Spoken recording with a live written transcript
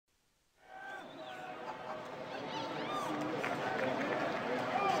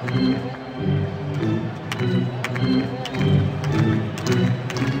On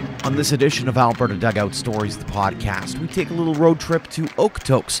this edition of Alberta Dugout Stories, the podcast, we take a little road trip to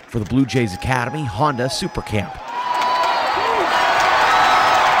Okotoks for the Blue Jays Academy Honda Super Camp.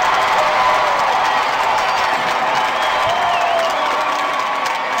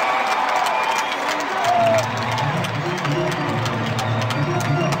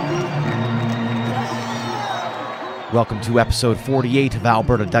 Welcome to episode 48 of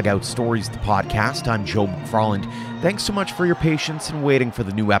Alberta Dugout Stories, the podcast. I'm Joe McFarland. Thanks so much for your patience in waiting for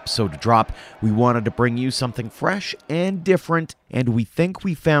the new episode to drop. We wanted to bring you something fresh and different, and we think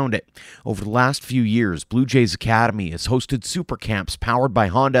we found it. Over the last few years, Blue Jays Academy has hosted super camps powered by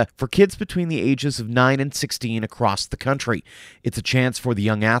Honda for kids between the ages of 9 and 16 across the country. It's a chance for the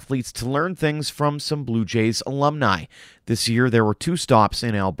young athletes to learn things from some Blue Jays alumni. This year, there were 2 stops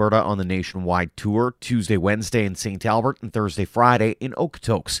in Alberta on the nationwide tour, Tuesday, Wednesday in St. Albert, and Thursday, Friday in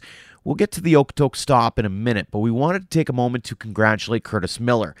Okotoks. We'll get to the Okotoks stop in a minute, but we wanted to take a moment to congratulate Curtis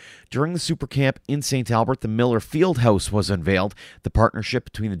Miller. During the Super Camp in St. Albert, the Miller Fieldhouse was unveiled. The partnership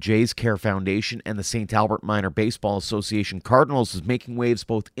between the Jays Care Foundation and the St. Albert Minor Baseball Association Cardinals is making waves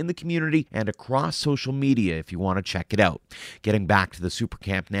both in the community and across social media if you want to check it out. Getting back to the Super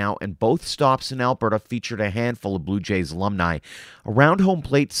Camp now, and both stops in Alberta featured a handful of Blue Jays alumni. Around home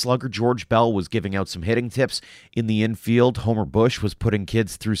plate, slugger George Bell was giving out some hitting tips. In the infield, Homer Bush was putting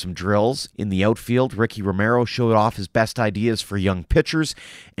kids through some drills. In the outfield, Ricky Romero showed off his best ideas for young pitchers,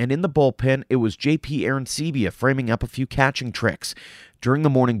 and in the bullpen, it was JP Arancibia framing up a few catching tricks. During the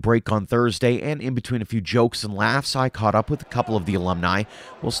morning break on Thursday, and in between a few jokes and laughs, I caught up with a couple of the alumni.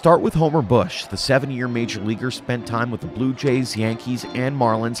 We'll start with Homer Bush. The 7-year major leaguer spent time with the Blue Jays, Yankees, and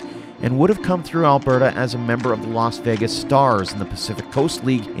Marlins, and would have come through Alberta as a member of the Las Vegas Stars in the Pacific Coast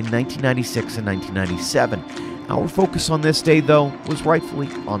League in 1996 and 1997. Our focus on this day, though, was rightfully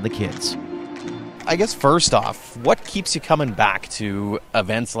on the kids. I guess first off, what keeps you coming back to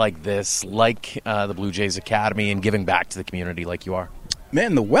events like this, like the Blue Jays Academy, and giving back to the community like you are?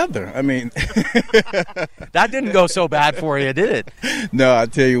 Man, the weather. I mean, that didn't go so bad for you, did it? No, I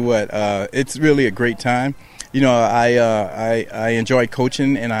tell you what, it's really a great time. You know, I enjoy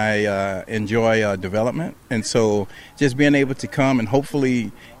coaching and I enjoy development, and so just being able to come and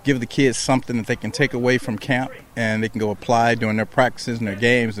hopefully give the kids something that they can take away from camp and they can go apply during their practices and their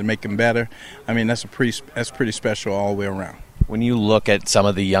games and make them better. I mean, that's pretty special all the way around. When you look at some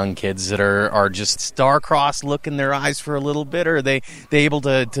of the young kids that are just star-crossed look in their eyes for a little bit, or are they able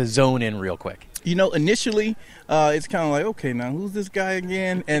to zone in real quick? You know, initially, it's kind of like, okay, now who's this guy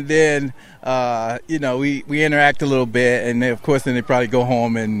again? And then, you know, we interact a little bit, and then, of course, then they probably go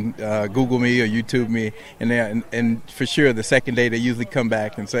home and Google me or YouTube me, and for sure, the second day they usually come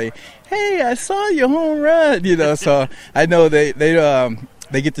back and say, "Hey, I saw your home run," you know. So I know they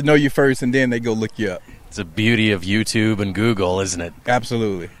get to know you first, and then they go look you up. It's the beauty of YouTube and Google, isn't it?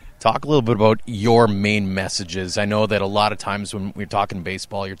 Absolutely. Talk a little bit about your main messages. I know that a lot of times when we're talking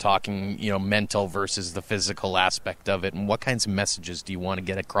baseball, you're talking, you know, mental versus the physical aspect of it. And what kinds of messages do you want to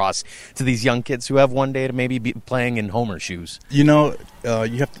get across to these young kids who have one day to maybe be playing in Homer's shoes? You know,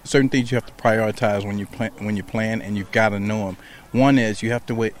 you have certain things you have to prioritize when you're playing, and you've got to know them. One is you have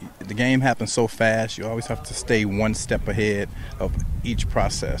to wait. The game happens so fast. You always have to stay one step ahead of each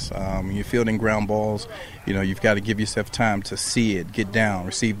process. When you're fielding ground balls, you know, you've got to give yourself time to see it, get down,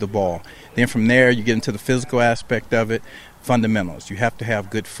 receive the ball. Then from there, you get into the physical aspect of it. Fundamentals. You have to have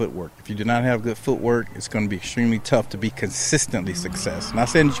good footwork. If you do not have good footwork, it's going to be extremely tough to be consistently successful. Not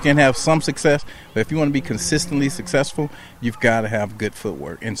saying that you can have some success, but if you want to be consistently successful, you've got to have good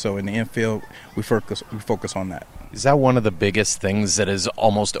footwork. And so in the infield, we focus on that. Is that one of the biggest things that is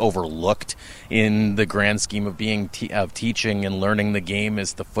almost overlooked in the grand scheme of being of teaching and learning the game,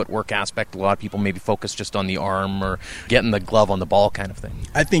 is the footwork aspect? A lot of people maybe focus just on the arm or getting the glove on the ball kind of thing.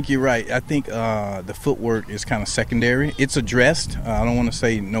 I think you're right. I think the footwork is kind of secondary. It's addressed. I don't want to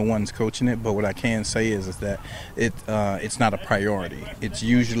say no one's coaching it, but what I can say is that it's not a priority. It's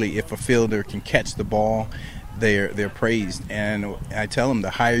usually if a fielder can catch the ball, they're praised. And I tell them,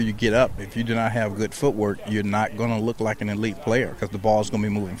 the higher you get up, if you do not have good footwork, you're not going to look like an elite player, because the ball is going to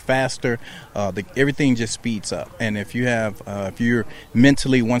be moving faster. Everything just speeds up. And if you're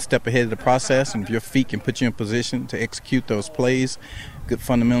mentally one step ahead of the process, and if your feet can put you in position to execute those plays, good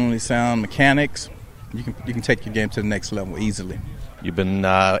fundamentally sound mechanics, you can take your game to the next level easily. You've been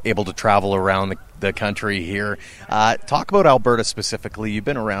able to travel around the country here. Talk about Alberta specifically. You've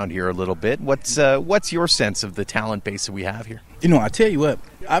been around here a little bit. What's your sense of the talent base that we have here? You know, I tell you what,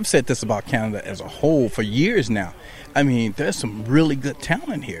 I've said this about Canada as a whole for years now. I mean, there's some really good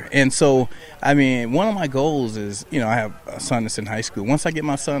talent here. And so, I mean, one of my goals is, I have a son that's in high school. Once I get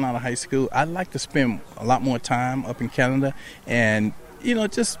my son out of high school, I'd like to spend a lot more time up in Canada and,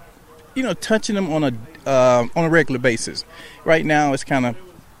 just, touching them on a regular basis. Right now, it's kind of,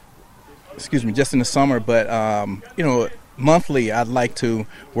 just in the summer, but, monthly, I'd like to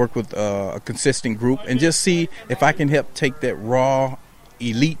work with a consistent group and just see if I can help take that raw,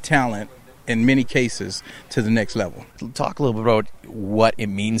 elite talent in many cases to the next level. Talk a little bit about what it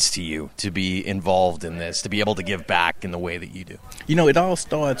means to you to be involved in this, to be able to give back in the way that you do. It all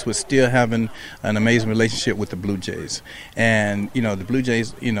starts with still having an amazing relationship with the Blue Jays. And, the Blue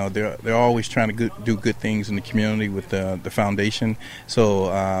Jays, they're always trying to do good things in the community with the foundation.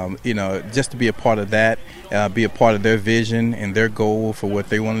 So, just to be a part of that, be a part of their vision and their goal for what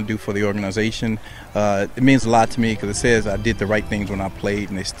they want to do for the organization, it means a lot to me because it says I did the right things when I played,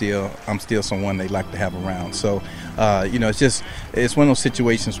 and I'm still someone they like to have around. So, it's one of those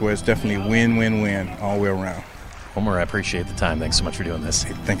situations where it's definitely win-win-win all the way around. Homer, I appreciate the time. Thanks so much for doing this.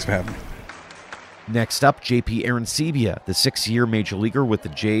 Hey, thanks for having me. Next up, JP Arencibia, the 6-year major leaguer with the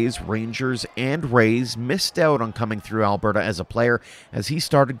Jays, Rangers, and Rays, missed out on coming through Alberta as a player as he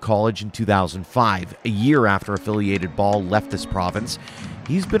started college in 2005, a year after affiliated ball left this province.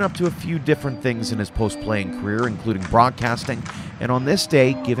 He's been up to a few different things in his post-playing career, including broadcasting, and on this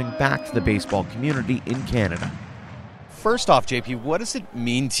day, giving back to the baseball community in Canada. First off, JP, what does it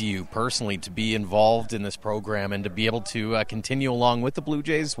mean to you personally to be involved in this program and to be able to continue along with the Blue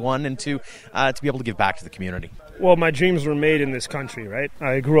Jays, one, and two, to be able to give back to the community? Well, my dreams were made in this country, right?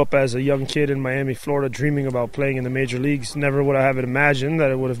 I grew up as a young kid in Miami, Florida, dreaming about playing in the major leagues. Never would I have imagined that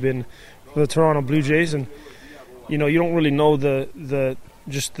it would have been for the Toronto Blue Jays. And, you don't really know the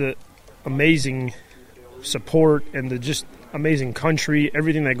amazing support and the just amazing country,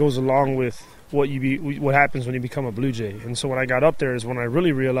 everything that goes along with what happens when you become a Blue Jay. And so when I got up there is when I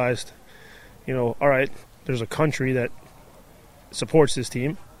really realized, all right, there's a country that supports this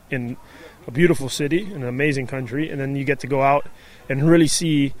team in a beautiful city, an amazing country, and then you get to go out and really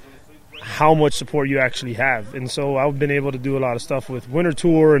see how much support you actually have. And so I've been able to do a lot of stuff with Winter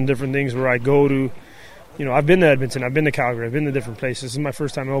Tour and different things where I go to, I've been to Edmonton, I've been to Calgary, I've been to different places. This is my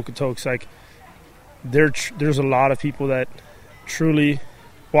first time in Okotoks. Like, there's a lot of people that truly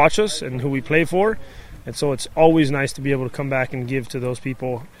watch us and who we play for, and so it's always nice to be able to come back and give to those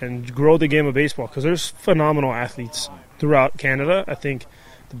people and grow the game of baseball because there's phenomenal athletes throughout Canada. I think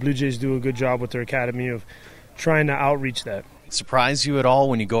the Blue Jays do a good job with their academy of trying to outreach that. Surprise you at all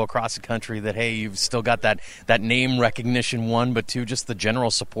when you go across the country that, hey, you've still got that name recognition, one, but two, just the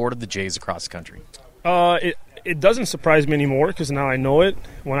general support of the Jays across the country? It doesn't surprise me anymore because now I know it.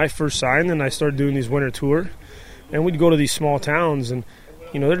 When I first signed and I started doing these Winter Tour, and we'd go to these small towns and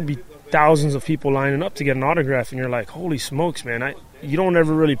there'd be thousands of people lining up to get an autograph, and you're like, holy smokes, man. You don't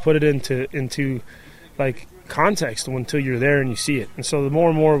ever really put it into like context until you're there and you see it. And so the more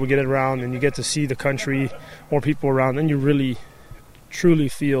and more we get it around and you get to see the country, more people around, then you really truly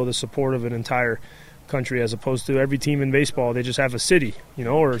feel the support of an entire country as opposed to every team in baseball, they just have a city,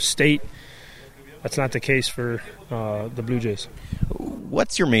 or a state. That's not the case for the Blue Jays.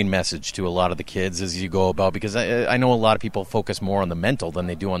 What's your main message to a lot of the kids as you go about? Because I know a lot of people focus more on the mental than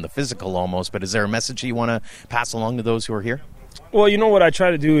they do on the physical almost, but is there a message you want to pass along to those who are here? Well, what I try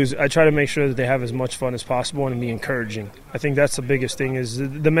to do is I try to make sure that they have as much fun as possible and be encouraging. I think that's the biggest thing is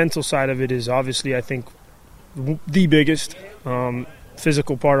the mental side of it is obviously, I think, the biggest.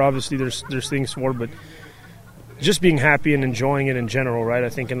 Physical part, obviously, there's things for, but just being happy and enjoying it in general, right? I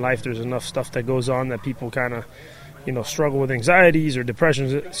think in life there's enough stuff that goes on that people kind of, struggle with anxieties or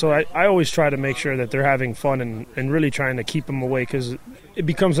depressions. So I always try to make sure that they're having fun and really trying to keep them away because it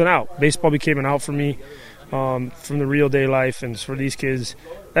becomes an out. Baseball became an out for me from the real day life, and for these kids,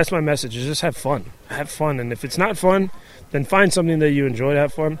 that's my message, is just have fun. Have fun, and if it's not fun, then find something that you enjoy to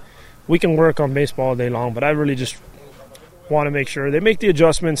have fun. We can work on baseball all day long, but I really just want to make sure they make the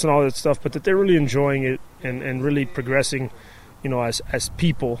adjustments and all that stuff, but that they're really enjoying it and really progressing, as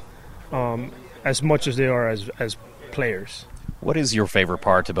people, as much as they are as players. What is your favorite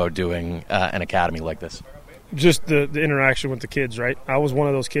part about doing an academy like this? Just the interaction with the kids, right? I was one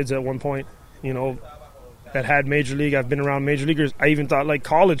of those kids at one point, that had Major League. I've been around Major Leaguers. I even thought like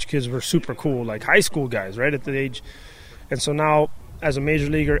college kids were super cool, like high school guys, right, at the age. And so now as a Major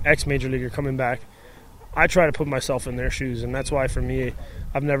Leaguer, ex-Major Leaguer coming back, I try to put myself in their shoes, and that's why for me,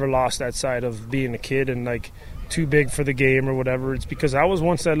 I've never lost that side of being a kid and like too big for the game or whatever. It's because I was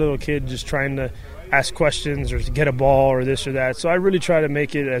once that little kid just trying to ask questions or get a ball or this or that. So I really try to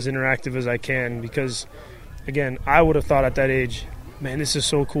make it as interactive as I can because, again, I would have thought at that age, man, this is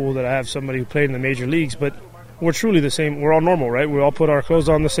so cool that I have somebody who played in the major leagues, but we're truly the same. We're all normal, right? We all put our clothes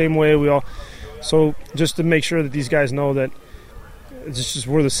on the same way. So just to make sure that these guys know that it's just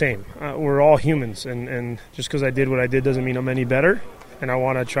we're the same. We're all humans, and just because I did what I did doesn't mean I'm any better. And I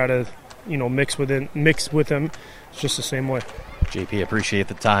want to try to, mix with them. It's just the same way. JP, appreciate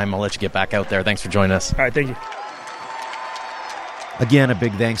the time. I'll let you get back out there. Thanks for joining us. All right, thank you. Again, a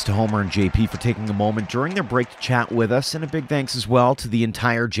big thanks to Homer and JP for taking a moment during their break to chat with us, and a big thanks as well to the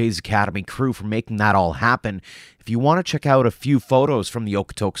entire Jays Academy crew for making that all happen. If you want to check out a few photos from the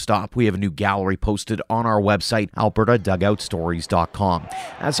Okotoks stop, we have a new gallery posted on our website, albertadugoutstories.com.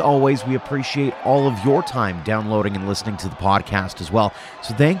 As always, we appreciate all of your time downloading and listening to the podcast as well.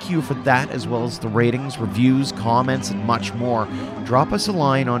 So thank you for that, as well as the ratings, reviews, comments, and much more. Drop us a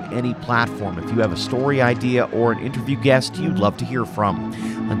line on any platform if you have a story idea or an interview guest you'd love to hear from.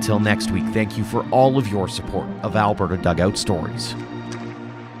 Until next week, thank you for all of your support of Alberta Dugout Stories.